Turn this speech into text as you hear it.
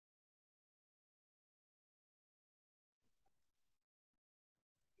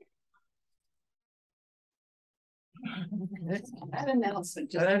That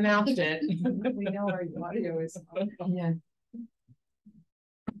announcement just That announced it. we know our audio is on. Yeah.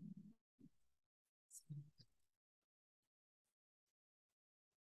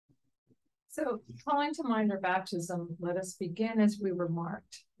 So, calling to mind our baptism, let us begin as we were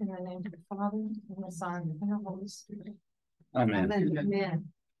marked. In the name of the Father, and the Son, and the Holy Spirit. Amen. Amen.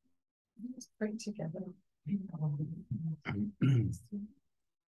 Let's pray together.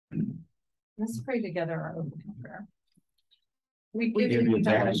 Let's pray together our opening prayer. We give you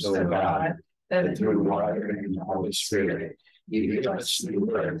thanks, O God, that through water and the Holy Spirit, you give us new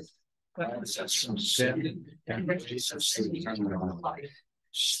birth, cleanse us from sin, and raise us to eternal life.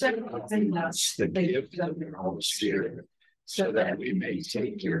 Set within us the gift of your Holy Spirit, so that we may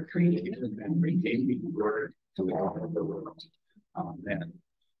take your creative and redeeming word to all of the world. Amen.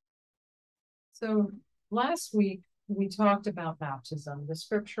 So last week we talked about baptism, the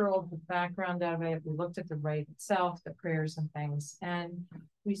scriptural background of it. We looked at the rite itself, the prayers and things, and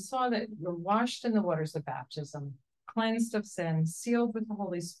we saw that we're washed in the waters of baptism, cleansed of sin, sealed with the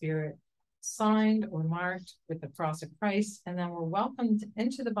Holy Spirit, signed or marked with the cross of Christ, and then we're welcomed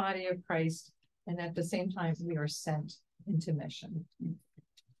into the body of Christ, and at the same time we are sent into mission.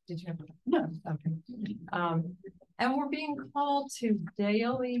 Did you have no? Okay. And we're being called to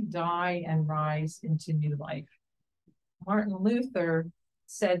daily die and rise into new life. Martin Luther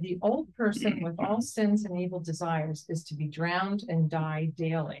said the old person with all sins and evil desires is to be drowned and die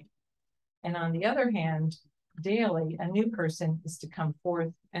daily. And on the other hand, daily, a new person is to come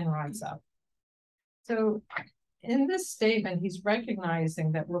forth and rise up. So in this statement, he's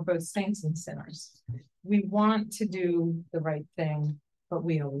recognizing that we're both saints and sinners. We want to do the right thing, but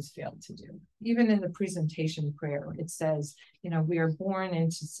we always fail to do. Even in the presentation prayer, it says, you know, we are born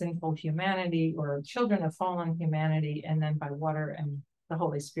into sinful humanity or children of fallen humanity, and then by water and the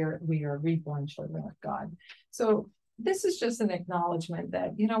Holy Spirit, we are reborn children of God. So this is just an acknowledgement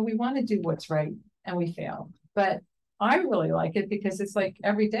that, you know, we want to do what's right and we fail. But I really like it because it's like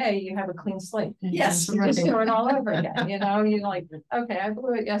every day you have a clean slate. Yes, You just start all over again. You know, you're like, okay, I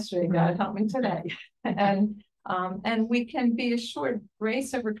blew it yesterday. God help me today. And we can be assured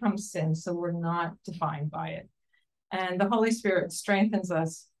grace overcomes sin, so we're not defined by it. And the Holy Spirit strengthens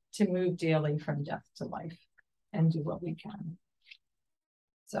us to move daily from death to life and do what we can.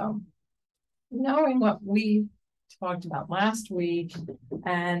 So, knowing what we talked about last week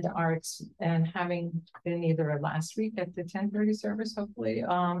and having been either last week at the 10:30 service, hopefully,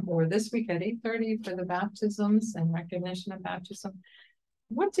 or this week at 8:30 for the baptisms and recognition of baptism.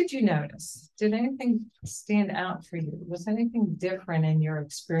 What did you notice? Did anything stand out for you? Was anything different in your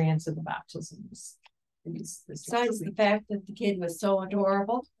experience of the baptisms? Besides the fact that the kid was so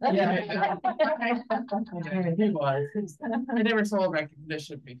adorable. Yeah. He was. I never saw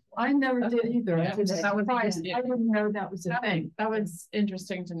recognition before. I never did either. Yeah, that was I didn't know that was a thing. That was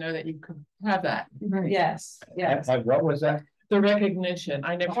interesting to know that you could have that. Right. Yes, yes. What was that? The recognition.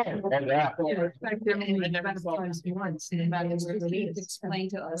 I never. Oh, yeah. I never saw He explained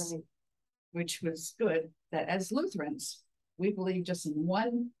to us, which was good, that as Lutherans, we believe just in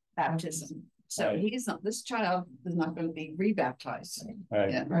one baptism. So Right. he's not, this child is not going to be rebaptized.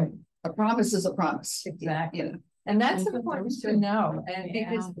 Right. Yeah. Right. A promise is a promise. Exactly. You know. And that's I thought important that was to good. know. And Yeah.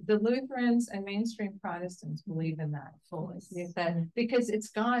 because the Lutherans and mainstream Protestants believe in that fully. That because it's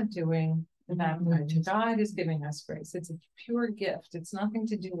God doing the baptizing. God is giving us grace. It's a pure gift. It's nothing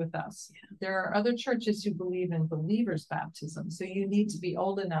to do with us. There are other churches who believe in believers' baptism. So you need to be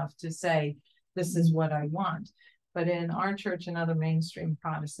old enough to say, this is what I want. But in our church and other mainstream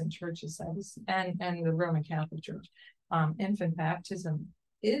Protestant churches, and the Roman Catholic Church, infant baptism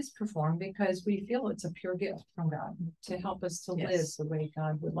is performed because we feel it's a pure gift from God to help us to live the way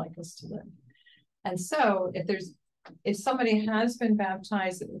God would like us to live. And so if somebody has been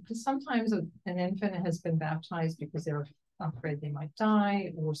baptized, because sometimes an infant has been baptized because they're afraid they might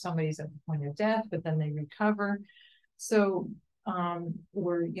die, or somebody's at the point of death, but then they recover. So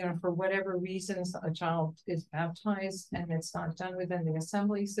or for whatever reasons a child is baptized and it's not done within the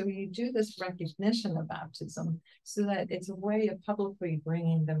assembly, so you do this recognition of baptism so that it's a way of publicly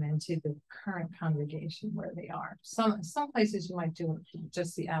bringing them into the current congregation where they are. Some places you might do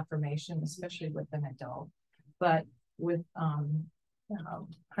just the affirmation, especially with an adult, but with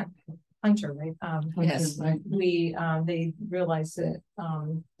Hunter, right? Yes. They realized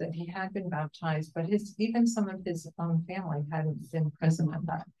that he had been baptized, but even some of his own family hadn't been present at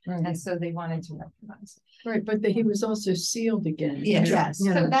that, Right. and so they wanted to recognize it. Right, but he was also sealed again. Yes.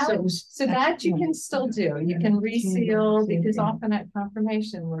 So that you can still do. You can reseal, because Yeah. often at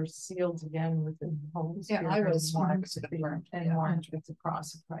confirmation we're sealed again with the Holy Spirit. I was marked with the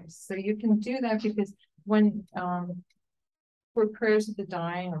cross of Christ. So you can do that because when for prayers of the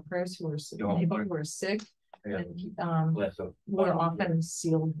dying or prayers who are sick, Oh, people my. who are sick. Yeah. And, Bless them. were often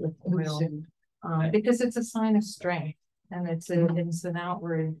sealed with oil, Right. because it's a sign of strength. And it's an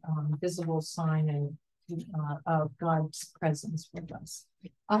outward, visible sign of God's presence with us.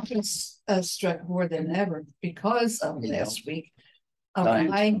 I was struck more than ever because of last week of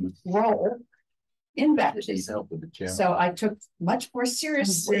Thanks. my role in Need baptism. help with the chair. So I took much more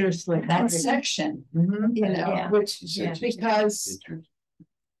seriously Seriously. that section, Mhm. you know, Yeah. which Yeah. because Pictures.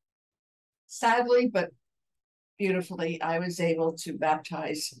 sadly, but beautifully, I was able to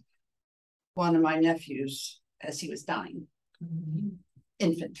baptize one of my nephews as he was dying,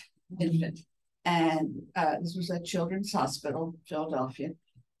 infant. And this was at Children's Hospital, Philadelphia,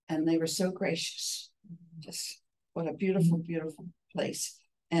 and they were so gracious. Just what a beautiful, beautiful place.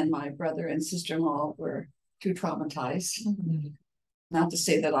 And my brother and sister-in-law were too traumatized, not to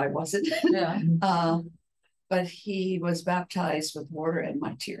say that I wasn't. Yeah. But he was baptized with water and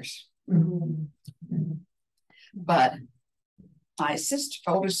my tears. But my sister,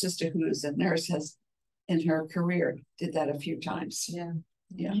 older sister, who is a nurse, has in her career did that a few times. Yeah.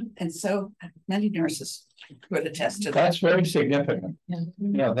 Yeah, and so many nurses would attest to that. That's very significant. Yeah.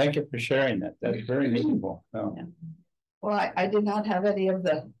 Yeah, thank you for sharing that. That's very meaningful. Oh. Yeah. Well, I did not have any of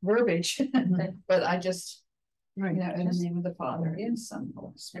the verbiage, but I just, you know, in the name of the Father and Son, and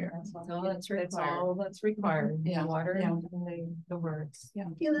Holy Spirit. That's all that's required. Yeah. Water Yeah. and the words. Yeah.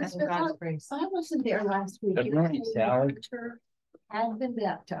 And God's grace. I wasn't there last week. Good morning, Sally. Had been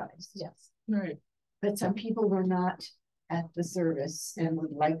baptized. Yes. Right. But some people were not at the service and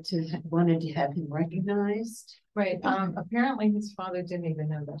would like to, wanted to have him recognized. Right, apparently his father didn't even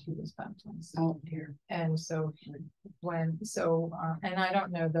know that he was baptized. Oh, dear. And so and I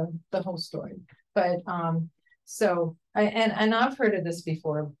don't know the whole story, but, and I've heard of this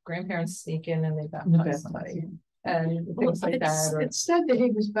before, grandparents sneak in and they baptize somebody. And things like that, or, It said that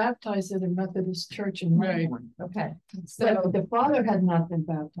he was baptized at a Methodist church in Right. Melbourne. okay. So So the father had not been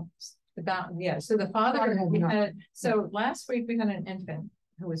baptized. so the father, Father had not. so last week we had an infant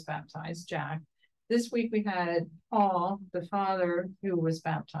who was baptized, Jack. This week we had Paul, the father, who was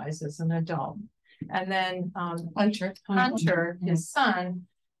baptized as an adult. And then, Hunter, his son,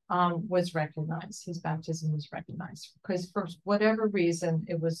 was recognized, his baptism was recognized, because for whatever reason,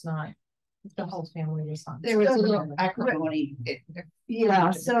 it was not, the whole family was on. There was a little acrimony.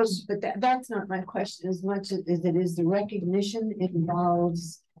 Yeah, so, but that's not my question as much as it is the recognition. It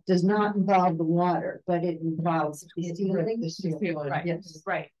does not involve the water, but it involves the sealing. Right, Yes.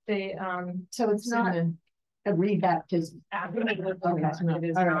 right, they, So it's not a rebaptism. absolutely, Okay. it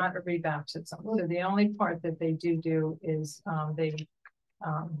is All right. not a rebaptism, so the only part that they do is, they,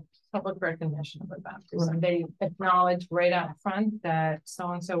 public recognition of a baptism. They acknowledge right out front that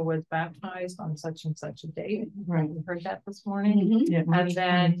so-and-so was baptized on such and such a date. Right. We heard that this morning. Mhm. Yeah, And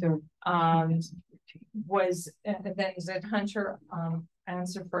then, then did Hunter,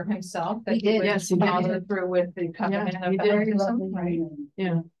 answer for himself? That He did, would yes, he did. follow through with the covenant Yeah, of he did. baptism, right?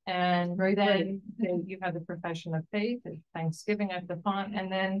 Yeah. And Very then you have the profession of faith, and Thanksgiving at the font,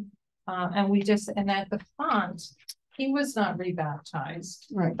 and then, and at the font, he was not rebaptized.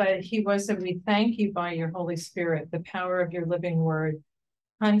 Right. But he was that we thank you by your Holy Spirit, the power of your living word.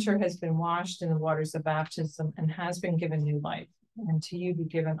 Hunter has been washed in the waters of baptism and has been given new life. And to you be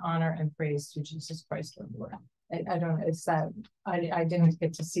given honor and praise through Jesus Christ our Lord. I don't know, it's that, I didn't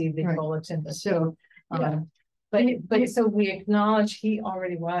get to see the Right. bulletin. So, yeah. But so we acknowledge he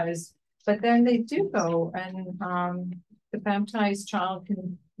already was, but then they do go and, the baptized child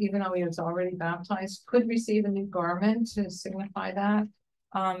can, even though he was already baptized, could receive a new garment to signify that.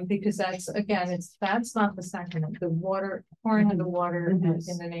 Because that's, again, that's not the sacrament, the water, pouring of the water in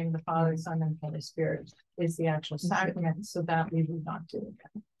the name of the Father, Son, and Holy Spirit is the actual sacrament, so that we would not do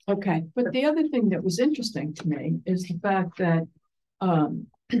again. Okay, but the other thing that was interesting to me is the fact that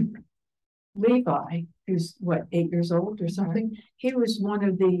Levi, who's what, 8 years old or something, he was one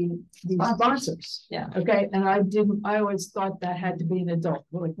of the sponsors. Yeah. Okay, and I always thought that had to be an adult,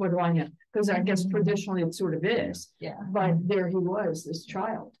 like, what do I know? Because I guess traditionally it sort of is, Yeah. but there he was, this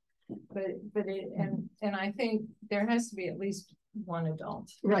child. And I think there has to be at least one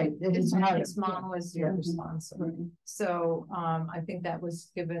adult. Right. His His mom was the Yeah. sponsor. Right. So, I think that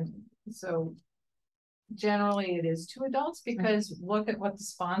was given, so. Generally, it is 2 adults, because look at what the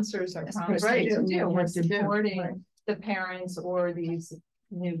sponsors are That's promising right. to do, we're What to do, right. supporting the parents or these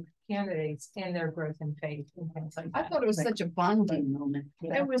new candidates in their growth and faith and things like I that. thought it was such a bonding moment. for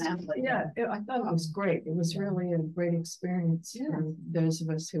that It was, family. I thought it was great. It was really a great experience for those of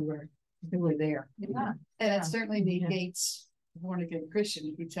us who were there. Yeah, And it certainly Yeah. negates born again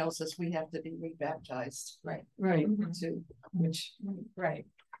Christian who tells us we have to be rebaptized Right. Right. too, which. Right.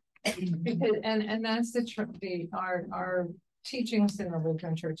 Because, and that's our teachings in the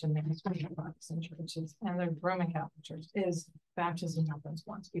Lutheran Church and the Protestant churches and the Roman Catholic Church is baptism happens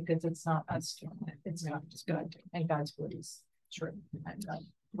once because it's not us doing it. It's not just God doing it. And God's word is true. And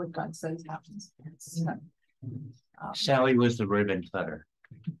what God says happens. So, Sally was the ribbon cutter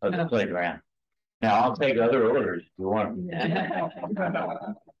of the playground. Now I'll take other orders if you want.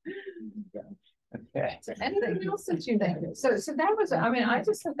 Okay. so anything else that you think? So that was, I mean, I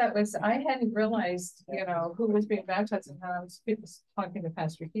just thought that was, I hadn't realized, who was being baptized and how I was talking to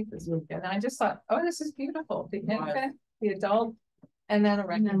Pastor Keith this weekend. And I just thought, oh, this is beautiful. The infant, the adult, and then a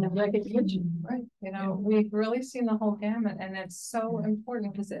recognition. Right. We've really seen the whole gamut, and it's so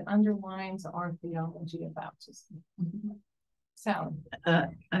important because it underlines our theology of baptism. Sally.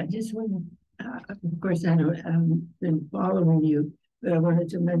 I just want, of course, I haven't been following you, but I wanted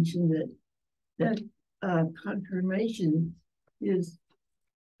to mention that confirmation is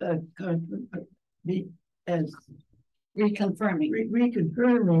as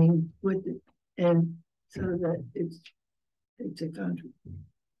reconfirming with it, and so that it's a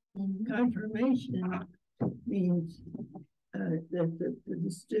confirmation means that the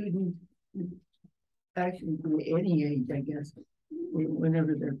student, actually from any age, I guess,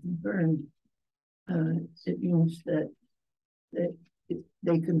 whenever they're confirmed, it means that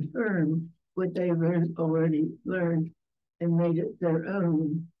they confirm what they already learned and made it their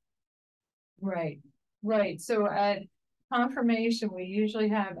own. Right, right. So at confirmation, we usually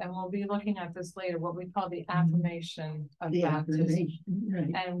have, and we'll be looking at this later, what we call the affirmation of baptism.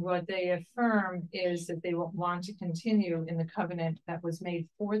 Right. And what they affirm is that they will want to continue in the covenant that was made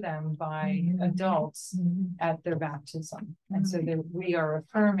for them by adults at their baptism. And so that we are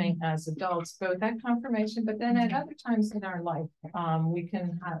affirming as adults, both at confirmation, but then at other times in our life, we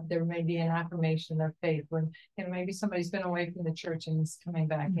can have, there may be an affirmation of faith when, maybe somebody's been away from the church and is coming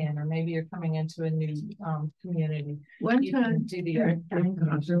back in, or maybe you're coming into a new community. One time during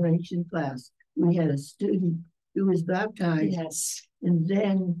confirmation class, we had a student who was baptized. Yes. And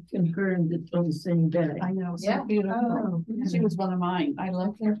then confirmed it on the same day. I know, Yeah. so beautiful. She was one of mine. I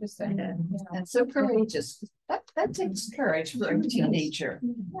love her. Interesting. Yeah. And so courageous. That takes courage for a teenager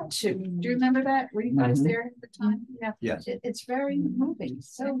to, do you remember that? Were you guys there at the time? Yeah. Yes. It's very moving.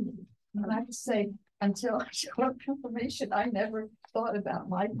 So, and I have to say, until I got confirmation, I never thought about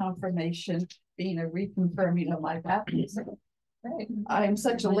my confirmation being a reconfirming of my baptism. Right. I am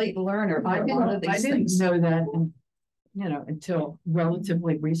such a late learner. I for a lot of didn't these things. know that, until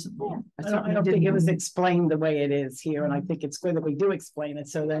relatively recently. I don't think it was explained the way it is here, and I think it's good that we do explain it,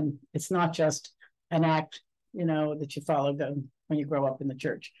 so then it's not just an act, that you follow when you grow up in the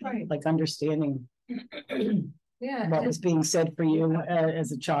church. Right. Like understanding Yeah. what was being said for you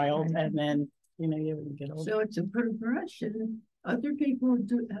as a child, and then, you get older. So it's a progression. Other people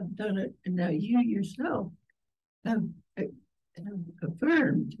have done it, and now you yourself have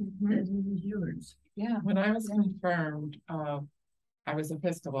affirmed that it is yours. Yeah. When I was confirmed, I was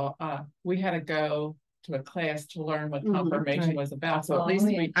Episcopal, we had to go to a class to learn what confirmation right. was about. So at least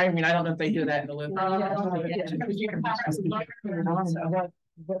I don't know if they do that in the Lutheran. Because you can what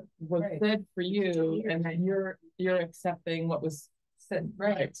was said for you, and that you're accepting what was said.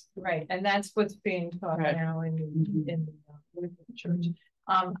 Right, right, and that's what's being taught Right. now in the Lutheran Church.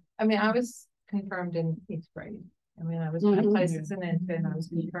 I mean, I was confirmed in 8th grade. I mean, I was baptized as an infant. I was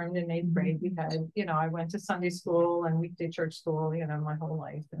confirmed in 8th grade. We had, I went to Sunday school and weekday church school, my whole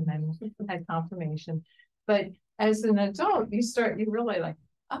life, and then had confirmation. But as an adult, you really like,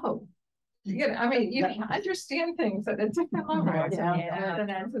 oh, I mean, you understand things at a different level than as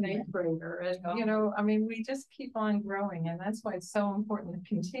an 8th grader. And, I mean, we just keep on growing. And that's why it's so important to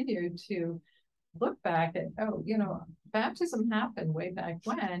continue to look back at, baptism happened way back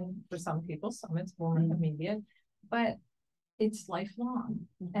when for some people, some it's more immediate, but it's lifelong.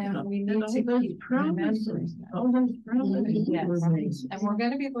 And we need to keep remembering that. All those promises. Yes. And we're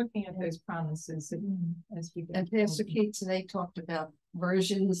going to be looking at those promises as we go. And Pastor Kate today talked about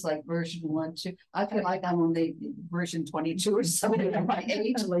versions like version 1, 2. I feel like I'm on the version 22 or something at my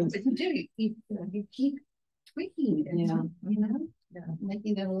age. But you keep tweaking it,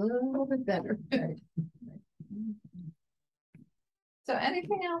 making it a little bit better. So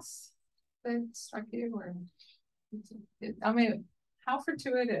anything else that struck you, or I mean, how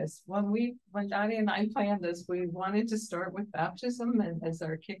fortuitous when Dottie and I planned this, we wanted to start with baptism and as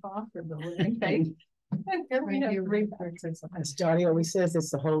our kickoff for the living faith. And here we have great baptism. As Johnny always says,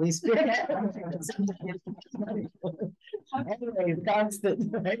 it's the Holy Spirit. Anyway,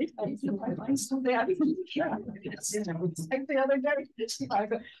 constant, right? Like the other day,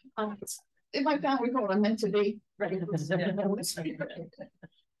 In my family code, I'm meant to be ready.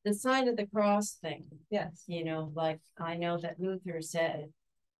 The sign of the cross thing, Yes. you know, like I know that Luther said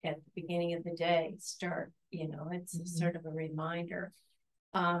at the beginning of the day, start, you know, it's sort of a reminder.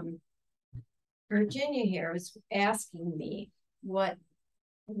 Virginia here was asking me why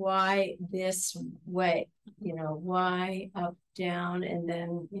this way, you know, why up, down, and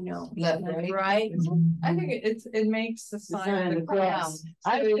then, you know, Left, right? I think it makes the sign of the cross.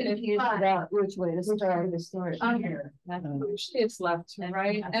 I So was if confused about which way to start the story. Here. Usually it's left to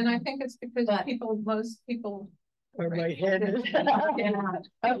right, and I think it's because most people. or right-handed. Well,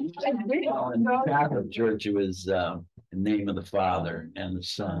 in the Catholic Church, it was the name of the Father and the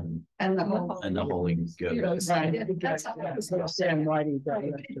Son And the whole. and the Holy Ghost. Right. That's how it was. Understand why you go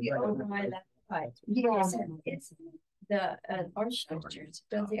Right. left to right. Right. Yeah. It's the Orthodox Church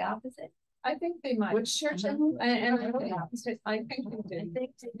does the opposite. I think they might. Which church? And I think I think they I do.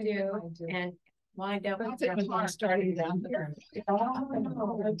 think they do, and wind up. I think we're starting down there.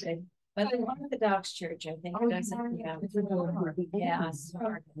 Oh, okay. But the Orthodox Church, I think, doesn't, yeah.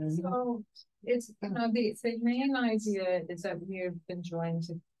 So it's, you know, the main idea is that we have been joined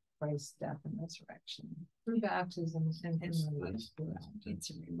to Christ's death and resurrection through baptism and in the life throughout. It's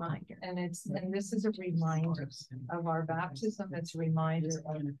a reminder. And this is a reminder of our baptism. It's a reminder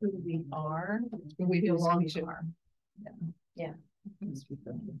of who we are, who we belong to.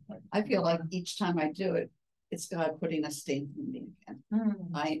 I feel like each time I do it, it's God putting a stamp on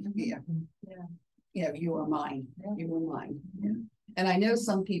me again. Yeah. Yeah, you are mine, you are mine. And I know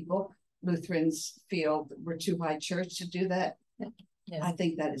some people, Lutherans, feel we're too high church to do that. Yeah. I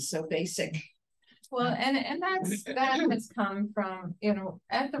think that is so basic. Well, and that has come from, you know,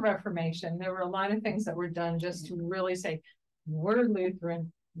 at the Reformation, there were a lot of things that were done just to really say, we're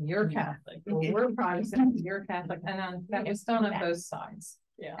Lutheran, you're Catholic, or we're Protestant, you're Catholic, and that was done on both sides.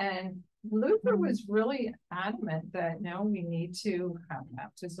 Yeah. And Luther was really adamant that no, we need to have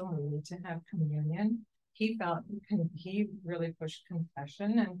baptism, we need to have communion. He felt he really pushed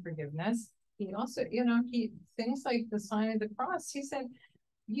confession and forgiveness. He also, you know, things like the sign of the cross, he said,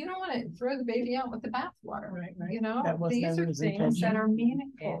 you don't want to throw the baby out with the bathwater. Right. You know, That was these never are his things intention. that are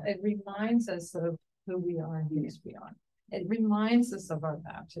meaningful. It reminds us of who we are and whose we are. It reminds us of our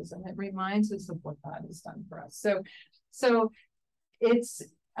baptism. It reminds us of what God has done for us. So it's,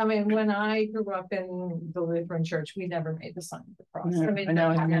 I mean, when I grew up in the Lutheran church, we never made the sign of the cross. No, I mean, I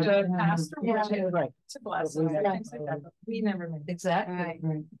know, the pastor Yeah, would right. to bless us and things like that, but we never made it. Exactly.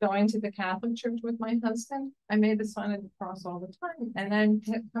 Going to the Catholic church with my husband, I made the sign of the cross all the time. And then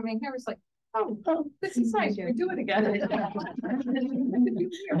coming here, it's like, oh, this is nice, we do it again. I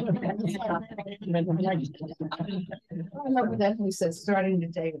love that he says, starting the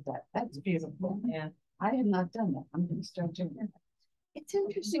day with that. That's beautiful. Yeah. I have not done that. I'm gonna start doing that. It's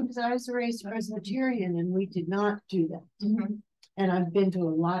interesting because I was raised Presbyterian and we did not do that. Mhm. And I've been to a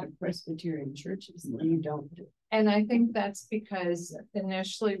lot of Presbyterian churches and you don't do it. And I think that's because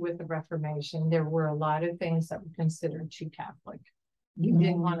initially with the Reformation, there were a lot of things that were considered too Catholic. You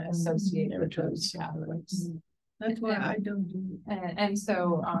didn't want to associate with those Catholics. That's why I don't do And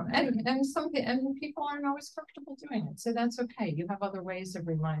so, and people aren't always comfortable doing it, so that's okay. You have other ways of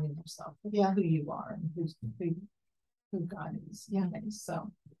reminding yourself of who you are and who God is. Yeah. Okay,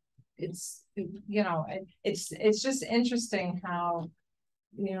 so it's, you know, it's just interesting how,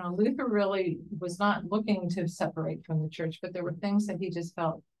 you know, Luther really was not looking to separate from the church, but there were things that he just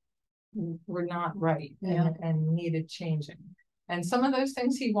felt were not right and needed changing. And some of those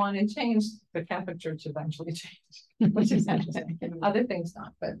things he wanted changed, the Catholic Church eventually changed, which is interesting. Other things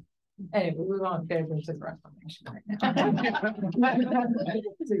not, but anyway, we won't get into the Reformation right now.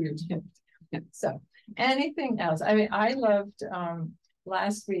 So anything else? I mean, I loved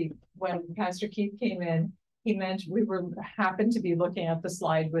last week when Pastor Keith came in, he mentioned we happened to be looking at the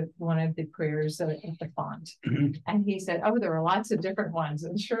slide with one of the prayers at the font. And he said, oh, there are lots of different ones.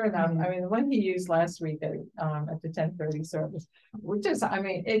 And sure enough, I mean, the one he used last week at the 10:30 service,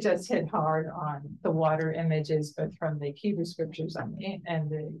 it just hit hard on the water images, but from the Hebrew scriptures and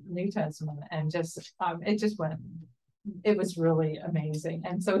the New Testament, and just it was really amazing.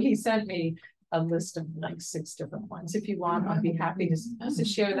 And so he sent me a list of like 6 different ones. If you want, I'd be happy to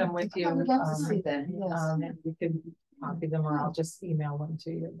share them with you. I would love to see that, yes. And we could copy them, or I'll just email them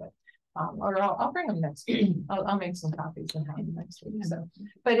to you, but or I'll bring them next week. I'll make some copies and have them next week. So,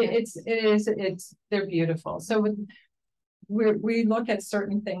 but they're beautiful. So we look at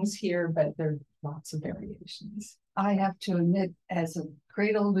certain things here, but there are lots of variations. I have to admit, as a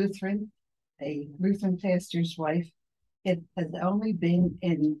cradle Lutheran, a Lutheran pastor's wife, it has only been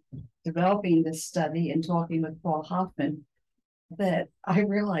in developing this study and talking with Paul Hoffman that I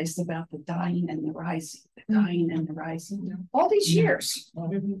realized about the dying and the rising, the dying and the rising, all these years.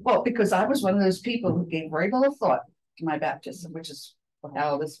 Well, because I was one of those people who gave very little thought to my baptism, which is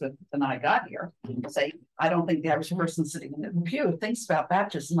how Elizabeth and I got here. Say, I don't think the average person sitting in the pew thinks about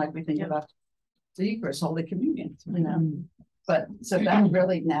baptism like we think about the Eucharist, Holy Communion, you know. But so that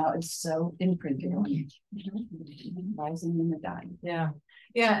really now is so imprinted on you. Rising and the dying. Yeah,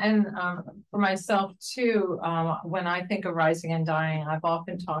 yeah, and for myself too, when I think of rising and dying, I've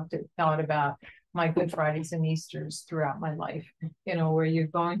often thought about my Good Fridays and Easters throughout my life, you know, where you're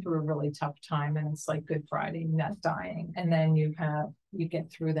going through a really tough time and it's like Good Friday, not dying. And then you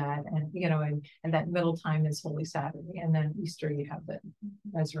get through that, and you know, and that middle time is Holy Saturday, and then Easter you have the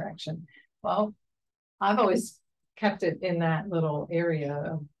resurrection. Well, I've always kept it in that little area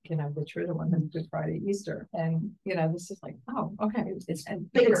of, you know, the true one, and Good Friday, Easter. And, you know, this is like, oh, okay.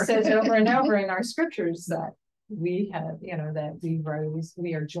 It says over and over in our scriptures that we have, you know, that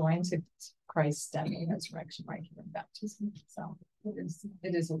we are joined to Christ's death and resurrection right here in baptism. So it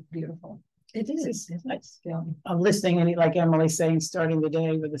is beautiful. It is. It's feeling. I'm listening, and like Emily saying, starting the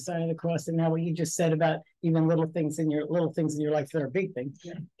day with the sign of the cross, and now what you just said about even little things in your life that are big things.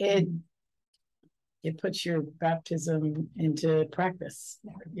 Yeah. It puts your baptism into practice,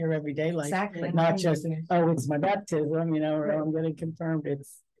 your everyday life. Exactly. Not just, oh, it's my baptism, you know, or I'm getting confirmed.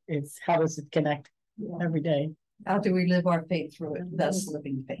 It's how does it connect every day? How do we live our faith through it? Thus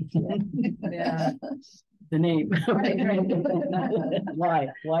living faith. Yeah. The name. Why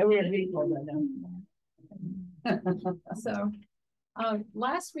we are people that know. So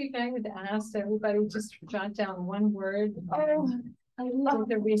last week I had asked everybody just to jot down one word. I love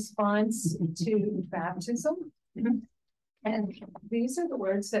the response to baptism. And these are the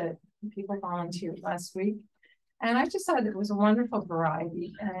words that people volunteered last week. And I just thought it was a wonderful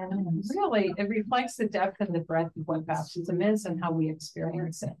variety. And really, it reflects the depth and the breadth of what baptism is and how we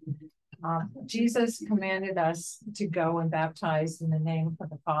experience it. Jesus commanded us to go and baptize in the name of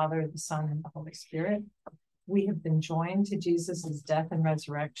the Father, the Son, and the Holy Spirit. We have been joined to Jesus's death and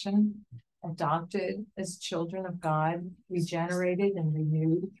resurrection, adopted as children of God, regenerated and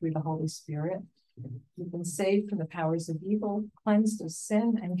renewed through the Holy Spirit. We've been saved from the powers of evil, cleansed of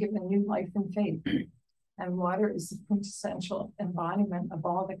sin, and given new life in faith. And water is the quintessential embodiment of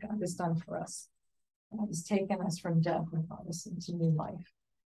all that God has done for us. God has taken us from death and brought us into new life.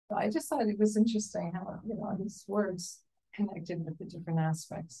 So I just thought it was interesting how, you know, these words connected with the different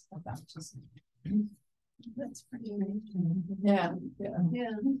aspects of baptism. That's pretty amazing. Yeah.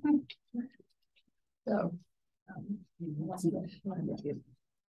 So,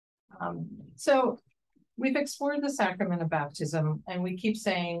 so we've explored the sacrament of baptism, and we keep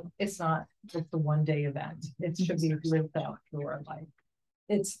saying it's not just a one-day event. It should be lived out through our life.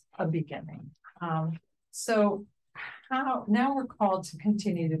 It's a beginning. So how now we're called to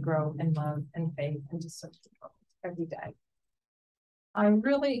continue to grow in love and faith and to serve the world every day. I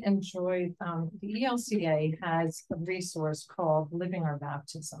really enjoyed, the ELCA has a resource called Living Our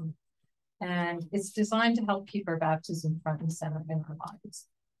Baptism, and it's designed to help keep our baptism front and center in our lives.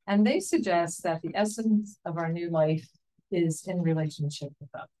 And they suggest that the essence of our new life is in relationship with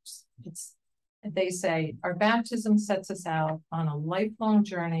others. They say our baptism sets us out on a lifelong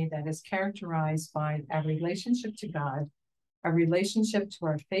journey that is characterized by our relationship to God, our relationship to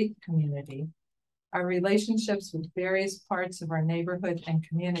our faith community, our relationships with various parts of our neighborhood and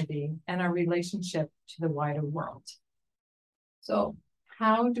community, and our relationship to the wider world. So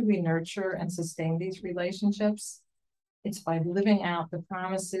how do we nurture and sustain these relationships? It's by living out the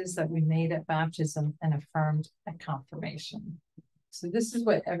promises that we made at baptism and affirmed at confirmation. So this is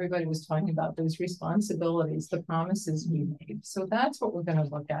what everybody was talking about, those responsibilities, the promises we made. So that's what we're going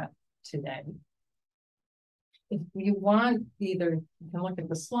to look at today. If you want, either you can look at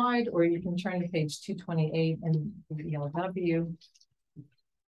the slide or you can turn to page 228 in the ELW.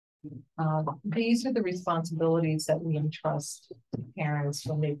 These are the responsibilities that we entrust parents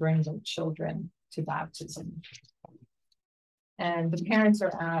when they bring their children to baptism. And the parents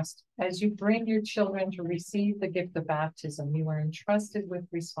are asked, as you bring your children to receive the gift of baptism, you are entrusted with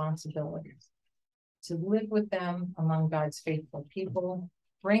responsibilities to live with them among God's faithful people,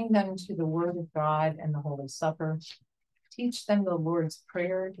 bring them to the Word of God and the Holy Supper, teach them the Lord's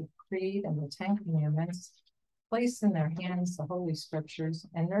Prayer, the Creed, and the Ten Commandments, place in their hands the Holy Scriptures,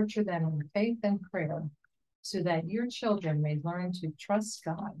 and nurture them in faith and prayer, so that your children may learn to trust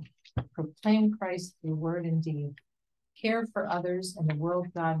God, proclaim Christ through word and deed, care for others in the world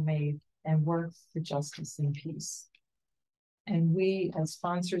God made, and work for justice and peace. And we, as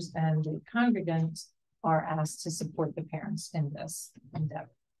sponsors and the congregants, are asked to support the parents in this endeavor.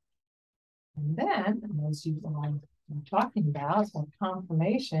 And then, as you all been talking about, at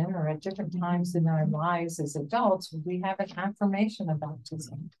confirmation or at different times in our lives as adults, we have an affirmation of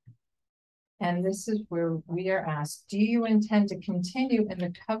baptism. And this is where we are asked, do you intend to continue in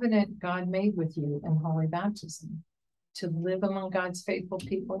the covenant God made with you in holy baptism? To live among God's faithful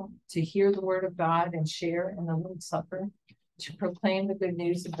people, to hear the word of God and share in the Lord's Supper, to proclaim the good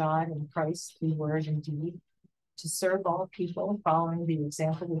news of God in Christ through word and deed, to serve all people following the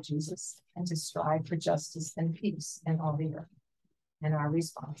example of Jesus, and to strive for justice and peace in all the earth. And our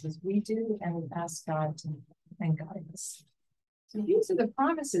response is we do, and we ask God to and guide us. So these are the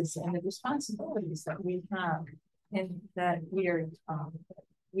promises and the responsibilities that we have, and that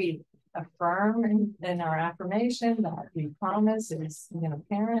we affirm in our affirmation that we promise as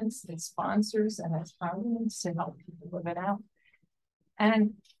parents and sponsors and as parents to help people live it out.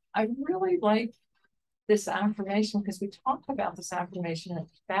 And I really like this affirmation because we talk about this affirmation of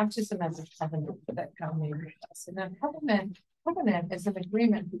baptism as a covenant that God made with us. And a covenant is an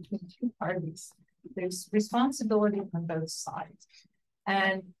agreement between two parties. There's responsibility on both sides.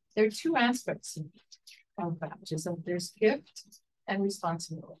 And there are two aspects of baptism. There's gift and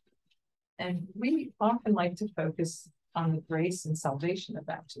responsibility. And we often like to focus on the grace and salvation of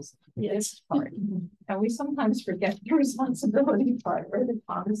baptism, this part. And we sometimes forget the responsibility part, or the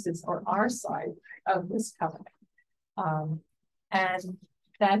promises, or our side of this covenant. And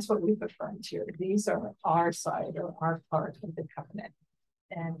that's what we've affirmed here. These are our side, or our part of the covenant.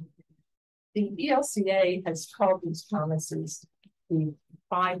 And the ELCA has called these promises the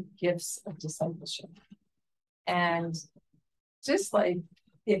 5 gifts of discipleship. And just like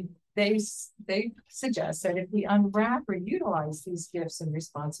if they suggest that if we unwrap or utilize these gifts and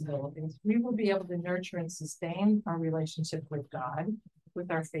responsibilities, we will be able to nurture and sustain our relationship with God, with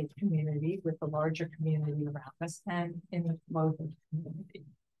our faith community, with the larger community around us, and in the local community.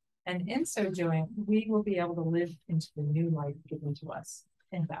 And in so doing, we will be able to live into the new life given to us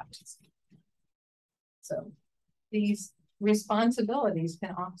in baptism. So these responsibilities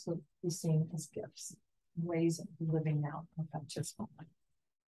can also be seen as gifts, ways of living out a baptismal life.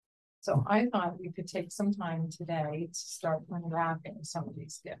 So I thought we could take some time today to start unwrapping some of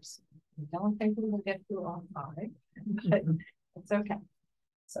these gifts. I don't think we will get through all 5, but it's okay.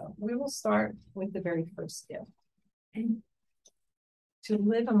 So we will start with the very first gift. To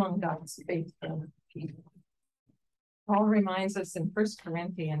live among God's faithful people. Paul reminds us in 1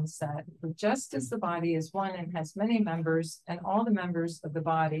 Corinthians that, for just as the body is one and has many members, and all the members of the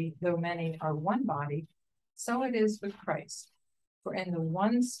body, though many, are one body, so it is with Christ. For in the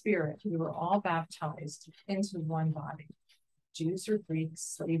one Spirit we were all baptized into one body. Jews or Greeks,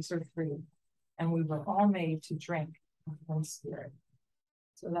 slaves or free, and we were all made to drink of one Spirit.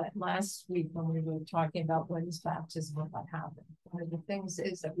 So that last week when we were talking about what is baptism and what happened, one of the things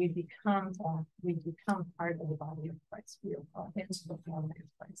is that we become part of the body of Christ. We are brought into the family of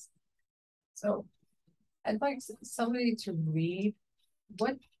Christ. So I'd like somebody to read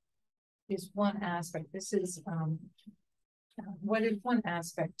what is one aspect. This is what is one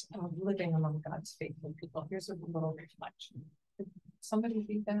aspect of living among God's faithful people? Here's a little reflection. Could somebody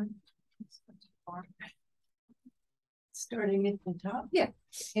read that? Starting at the top. Yeah,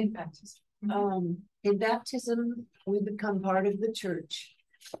 in baptism. In baptism, we become part of the church,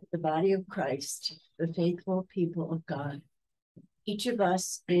 the body of Christ, the faithful people of God. Each of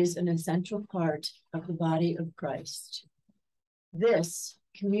us is an essential part of the body of Christ. This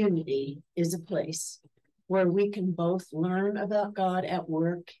community is a place where we can both learn about God at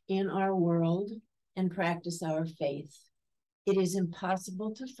work in our world and practice our faith. It is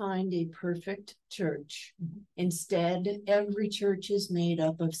impossible to find a perfect church. Instead, every church is made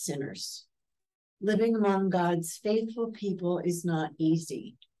up of sinners. Living among God's faithful people is not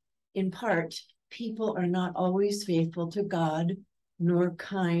easy. In part, people are not always faithful to God, nor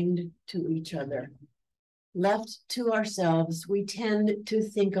kind to each other. Left to ourselves, we tend to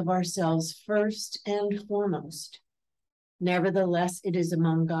think of ourselves first and foremost. Nevertheless, it is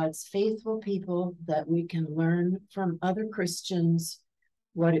among God's faithful people that we can learn from other Christians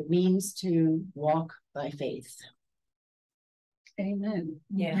what it means to walk by faith. Amen.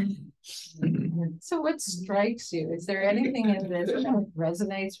 Yeah. So what strikes you? Is there anything in this that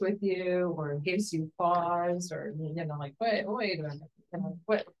resonates with you or gives you pause, or like, wait a minute,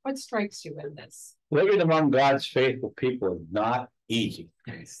 what strikes you in this? Living among God's faithful people is not easy.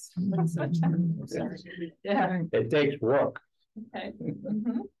 Yeah. It takes work. Okay.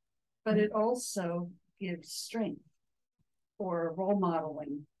 But it also gives strength for role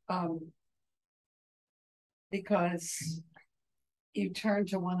modeling, because you turn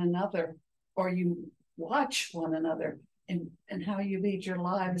to one another, or you watch one another and how you lead your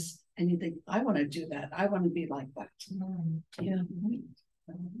lives. And you think, I want to do that. I want to be like that. Yeah.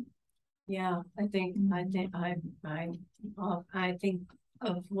 Yeah, I think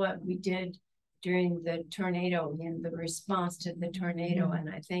of what we did during the tornado and the response to the tornado. And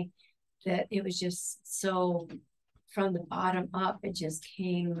I think that it was just so from the bottom up, it just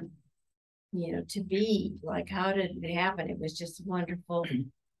came, you know, to be like, how did it happen? It was just wonderful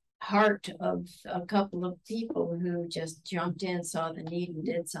heart of a couple of people who just jumped in, saw the need and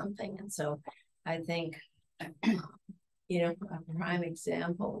did something. And so I think, you know, a prime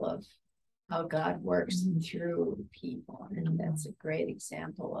example of how God works through people. And that's a great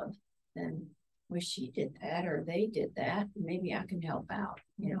example of then wish she did that or they did that. Maybe I can help out,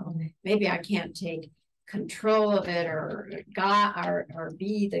 you know, maybe I can't take control of it or or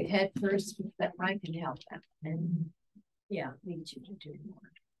be the head person, but I can help them and yeah, lead you to do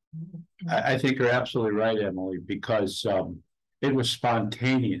more. I think you're absolutely right, Emily, because it was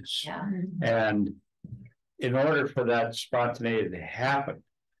spontaneous. Yeah. And in order for that spontaneity to happen,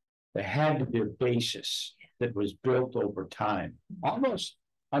 there had to be a basis that was built over time, almost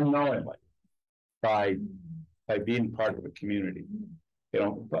unknowingly, by being part of a community. You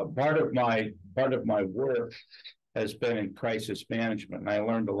know, part of my work has been in crisis management, and I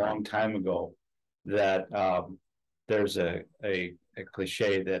learned a long time ago that there's a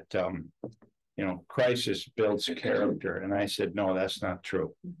cliche that you know, crisis builds character, and I said no, that's not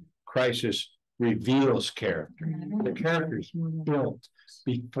true. Crisis reveals character. The character is built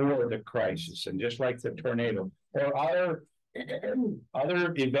before the crisis, and just like the tornado or other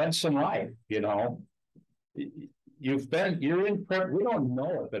events in life, you know, you're in prep. We don't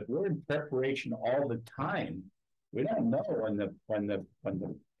know it, but we're in preparation all the time. We don't know when the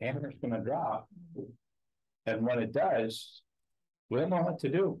hammer's going to drop, and when it does, we'll know what to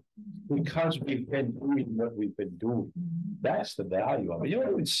do because we've been doing what we've been doing. That's the value of it. You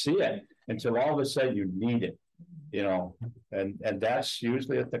don't even see it until all of a sudden you need it, you know, and that's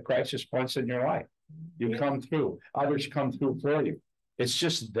usually at the crisis points in your life. You come through, others come through for you. It's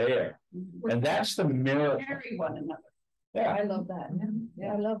just there. And that's the miracle. Carry one another. Yeah. I love that.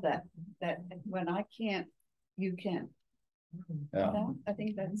 Yeah, I love that. That when I can't, you can. Yeah. Yeah, I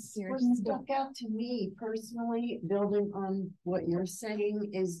think that's What serious. stuck out to me personally, building on what you're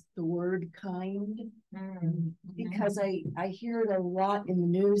saying, is the word kind. Because I hear it a lot in the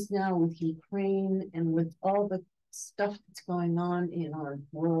news now with Ukraine and with all the stuff that's going on in our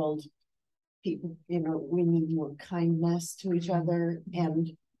world. People, you know, we need more kindness to each other.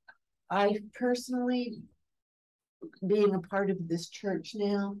 And I personally, being a part of this church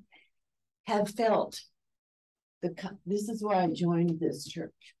now, have felt this is why I joined this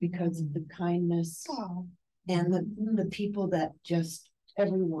church, because of the kindness and the people that just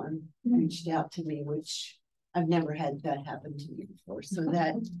everyone reached out to me, which I've never had that happen to me before. So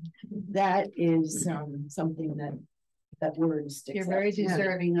that is something that word sticks. You're very out to me.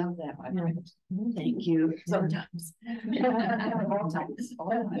 deserving of that, my friend. Thank you. Sometimes. All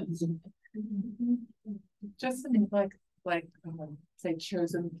times. Just in like say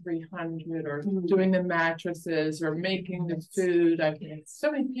Chosen 300 or doing the mattresses or making the food. I've so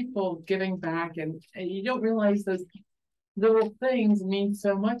many people giving back, and you don't realize those little things mean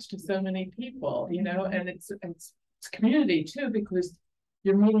so much to so many people, you know. And it's community too, because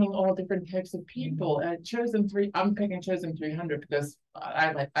you're meeting all different types of people. At I'm picking Chosen 300 because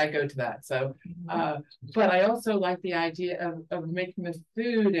I go to that. So but I also like the idea of making the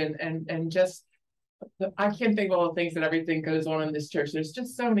food and just I can't think of all the things that everything goes on in this church. There's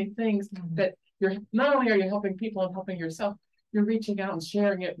just so many things that you're not only are you helping people and helping yourself, you're reaching out and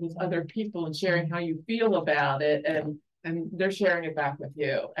sharing it with other people and sharing how you feel about it, and they're sharing it back with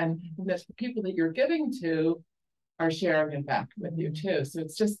you. And the people that you're giving to are sharing it back with you too. So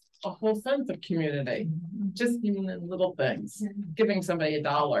it's just a whole sense of community, just even in little things, giving somebody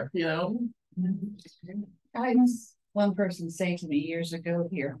 $1, you know. I had one person say to me years ago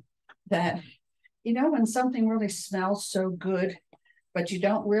here that, you know, when something really smells so good, but you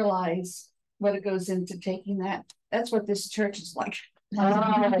don't realize what it goes into taking that, that's what this church is like. It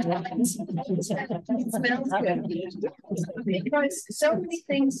smells good. Because so many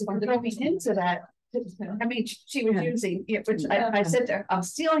things are going into that. I mean, she was using it, which I said to her, I'm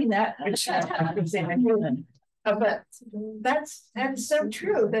stealing that. But that's so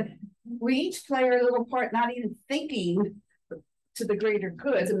true, that we each play our little part, not even thinking to the greater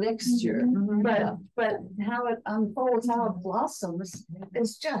good. It's a mixture. But how it unfolds, how it blossoms,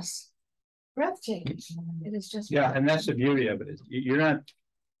 is just breathtaking. It is just And that's the beauty of it. You're not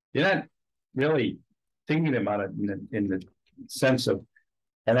really thinking about it in the sense of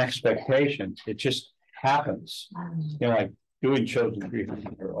an expectation. It just happens. You know, like doing Chosen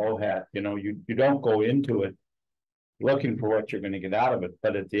 300 or OHAT, you know, you don't go into it looking for what you're gonna get out of it,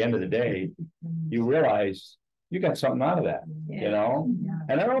 but at the end of the day, you realize you got something out of that, you know?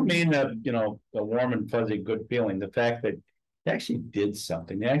 And I don't mean that, you know, the warm and fuzzy good feeling, the fact that you actually did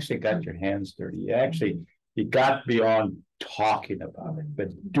something, you actually got your hands dirty, you got beyond talking about it,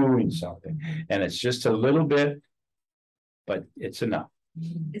 but doing something. And it's just a little bit, but it's enough.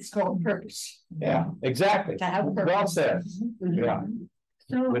 It's called purpose. Yeah, exactly. To have Well purpose. said, yeah,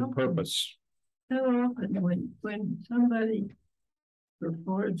 So with purpose. often when somebody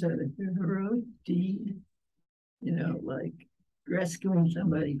performs a heroic deed, you know, like rescuing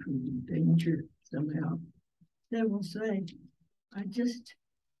somebody from danger somehow, they will say,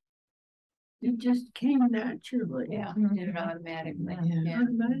 it just came naturally. Yeah, it automatically, Yeah.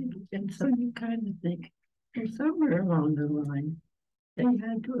 Automatically. And so you kind of think, well, somewhere along the line, they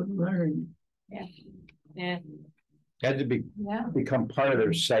had to have learned. yeah, Had to be, Yeah. become part of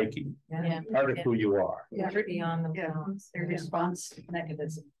their psyche, yeah. part of who you are. Beyond the Yeah, bounds. their response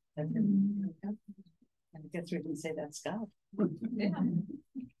mechanism. And I guess we can say that's God. Yeah.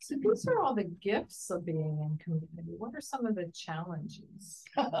 So these are all the gifts of being in community. What are some of the challenges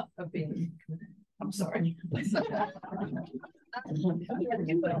of being in community? I'm sorry. And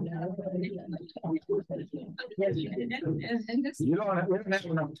this You don't have, we don't have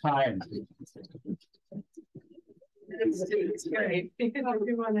enough time. it's great because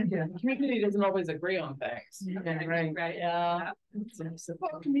everyone, Community doesn't always agree on things. right, yeah.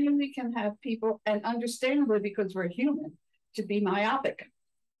 Well, community can have people, and understandably, because we're human, to be myopic.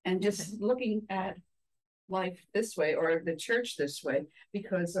 And just looking at life this way or the church this way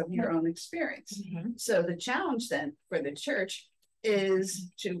because of your own experience. So the challenge then for the church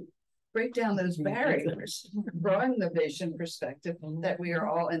is to break down those barriers, broaden the vision perspective that we are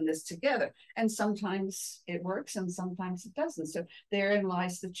all in this together. And sometimes it works and sometimes it doesn't. So therein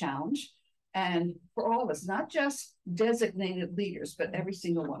lies the challenge. And for all of us, not just designated leaders, but every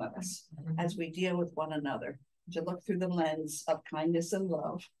single one of us, as we deal with one another, to look through the lens of kindness and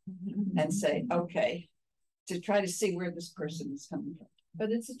love and say, okay, to try to see where this person is coming from.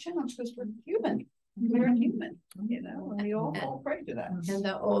 But it's a challenge because we're human. We're human, you know, and we all fall prey to that. And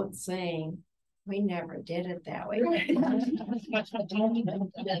the old saying, we never did it that way.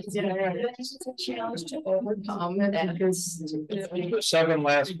 It's a challenge to overcome that is. 7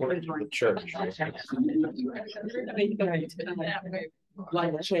 last words of the church.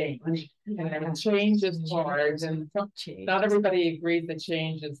 Like change, and change is hard, and not everybody agrees that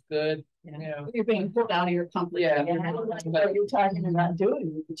change is good, you know. You're being pulled out of your comfort. Yeah. What you're talking about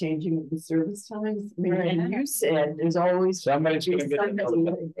doing with the changing of the service times, I mean, and you said there's always. Somebody's gonna get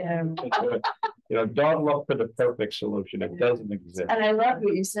it. You know, don't look for the perfect solution, it doesn't exist. And I love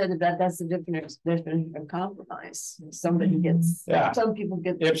what you said about that's the definition of compromise. Somebody gets, Yeah. some people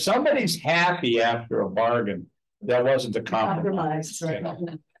get. If somebody's happy after a bargain, that wasn't a compromise. Compromise, You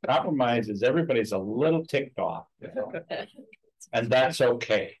know. Compromise is everybody's a little ticked off. You know? And that's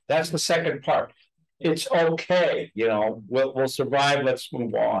okay. That's the second part. It's okay, you know, we'll survive, let's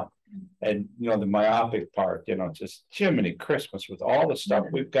move on. And you know, the myopic part, you know, just Jiminy Christmas with all the stuff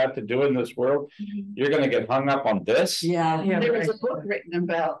we've got to do in this world. You're gonna get hung up on this? Yeah. There was a book written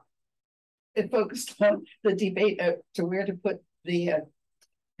about, it focused on the debate to where to put the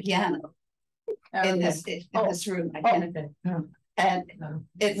piano in this room. I can't. And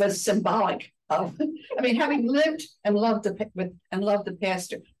it was symbolic of, I mean, having lived and loved the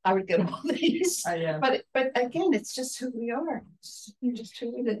pastor, I would get all these. But again, it's just who we are. It's just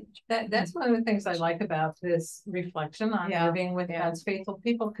who we are. That's one of the things I like about this reflection on Yeah. living with God's faithful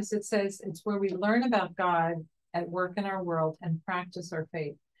people, because it says it's where we learn about God at work in our world and practice our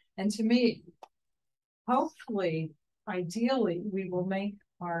faith. And to me, hopefully, ideally, we will make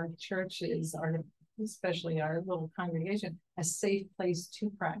our churches, especially our little congregation, a safe place to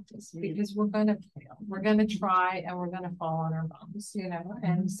practice, because we're going to fail. We're going to try and we're going to fall on our bums, you know,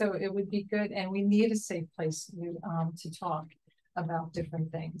 and so it would be good. And we need a safe place to talk about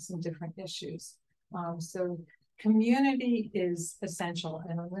different things and different issues. So community is essential.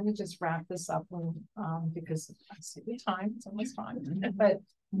 And I'm going to just wrap this up because I see the time, it's almost time. But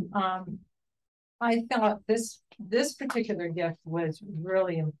I thought this particular gift was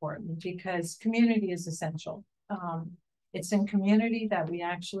really important because community is essential. It's in community that we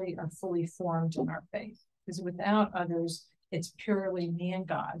actually are fully formed in our faith, because without others, it's purely me and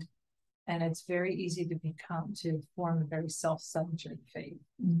God. And it's very easy to form a very self-centered faith.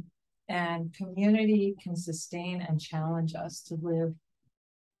 And community can sustain and challenge us to live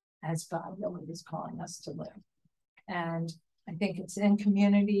as God really is calling us to live. And I think it's in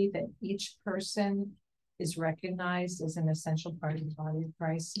community that each person is recognized as an essential part of the body of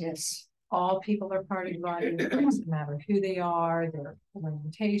Christ. Yes. All people are part of the body of Christ, no matter who they are, their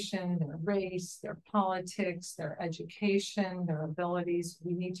orientation, their race, their politics, their education, their abilities.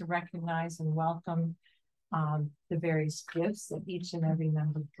 We need to recognize and welcome the various gifts that each and every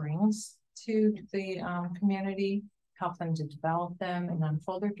member brings to the community, help them to develop them and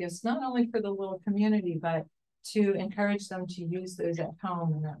unfold their gifts, not only for the little community, but to encourage them to use those at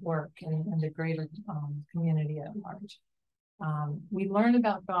home and at work and the greater community at large. We learn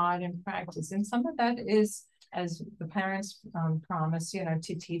about God in practice, and some of that is, as the parents promise, you know,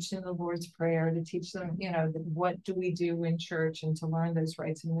 to teach them the Lord's Prayer, to teach them, you know, what do we do in church, and to learn those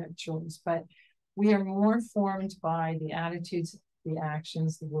rites and rituals. But we are more formed by the attitudes, the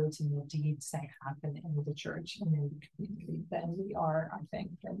actions, the words, and the deeds that happen in the church and in the community than we are, I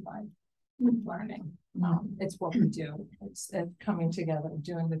think, than by learning. It's what we do. It's coming together,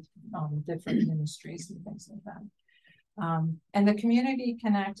 doing the different ministries and things like that. And the community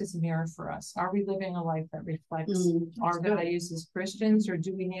can act as a mirror for us. Are we living a life that reflects our values as Christians, or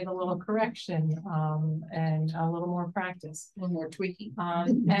do we need a little correction and a little more practice? A little more tweaking.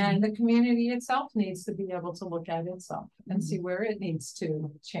 And the community itself needs to be able to look at itself and see where it needs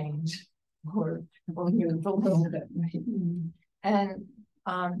to change or move a little bit. And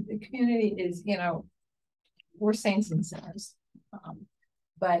the community is, you know, we're saints and sinners.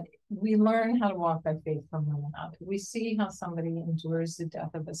 But we learn how to walk by faith from one another. We see how somebody endures the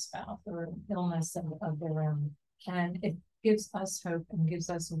death of a spouse or an illness of their own, and it gives us hope and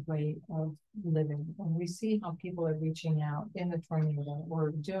gives us a way of living. And we see how people are reaching out in the tornado or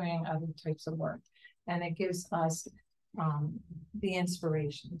doing other types of work, and it gives us the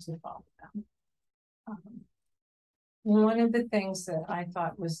inspiration to follow them. One of the things that I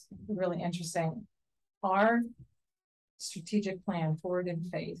thought was really interesting, our strategic plan, Forward in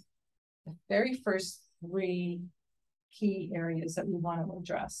Faith, the very first 3 key areas that we want to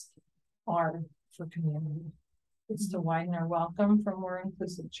address are for community. It's to widen our welcome for a more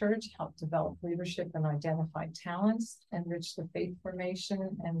inclusive church, help develop leadership and identify talents, enrich the faith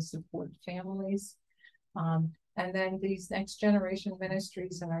formation and support families. And then these next generation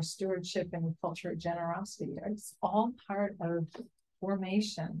ministries and our stewardship and culture of generosity, it's all part of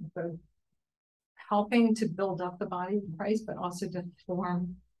formation, both helping to build up the body of Christ, but also to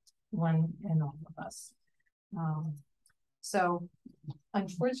form one in all of us. So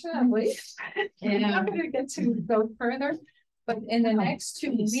unfortunately, we're not going to get to go further, but in the next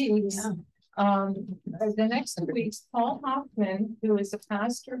 2 weeks, Paul Hoffman, who is a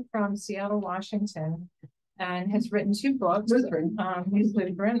pastor from Seattle, Washington, and has written 2 books. He's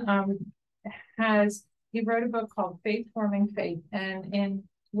Lutheran. He wrote a book called Faith Forming Faith, and in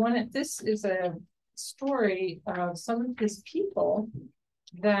this is a story of some of his people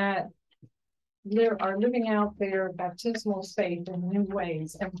that are living out their baptismal faith in new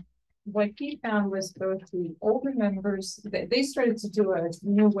ways. And what he found was both the older members, they started to do a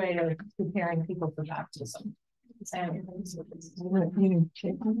new way of preparing people for baptism. And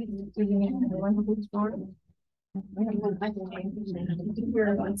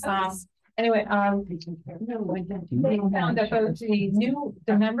anyway, they found that both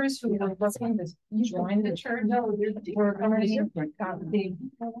the members who were looking to join the church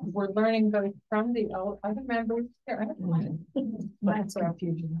were learning both from the other members. That's our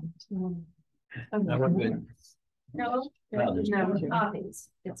future.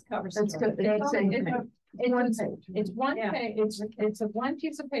 It's covers. That's good. It's one page. It's a one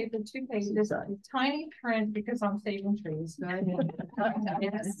piece of paper, 2 pages, tiny print because I'm saving trees. But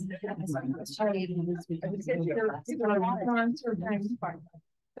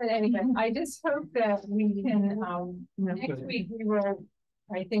anyway, I just hope that we can next week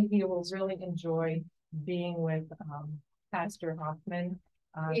I think you will really enjoy being with Pastor Hoffman.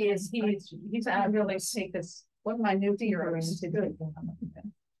 He's really take this one of my new heroes.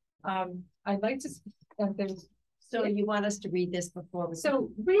 I'd like to. So you want us to read this before we? So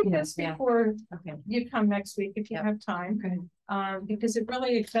read this before you come next week if you have time. Because it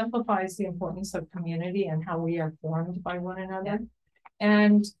really exemplifies the importance of community and how we are formed by one another.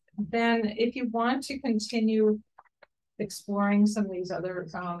 And then if you want to continue exploring some of these other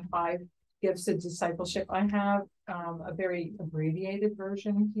 5 gifts of discipleship, I have a very abbreviated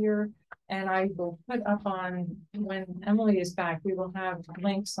version here. And I will put up on, when Emily is back, we will have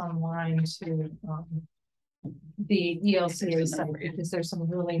links online to the ELCA site because there's some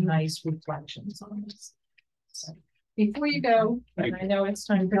really nice reflections on this. So before you go, and I know it's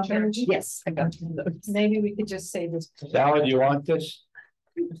time for church. Yes, I got you. Maybe we could just say this. Sally, do you want this?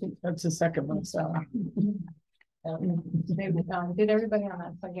 I think that's the second one, so. Did everybody on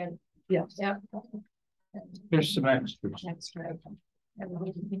that? So again, Yeah. Yeah. Here's some extras. Extra. And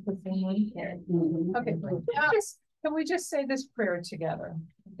we can keep the same one here. Okay, can we just say this prayer together?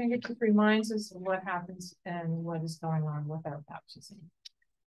 I think it just reminds us of what happens and what is going on with our baptism.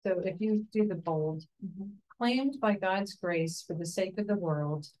 So if you do the bold, claimed by God's grace for the sake of the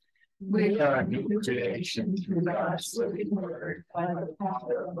world, We are a new creation through God's living word by the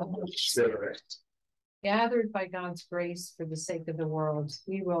power of the Holy Spirit. gathered by God's grace for the sake of the world,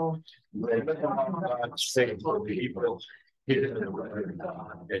 we will Live among God's faithful people, hear the word of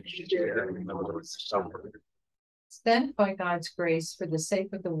God, and share in the Lord's Supper. Sent by God's grace for the sake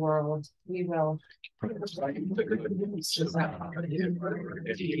of the world, we will Proclaim the good news of God in word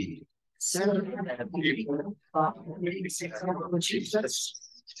and deed. Serve and people, follow the example of Jesus.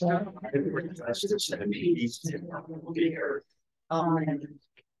 Bring justice and peace in the earth. Amen.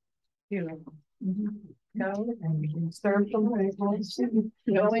 Go and serve the Lord.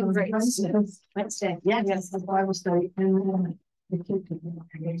 Go in grace. Let's say, yes, the Bible study.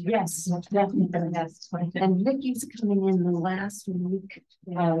 Yes, definitely. Yes. And Vicky's coming in the last week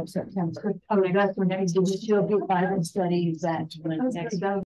of September. Oh, my God, she'll be Bible studies that next.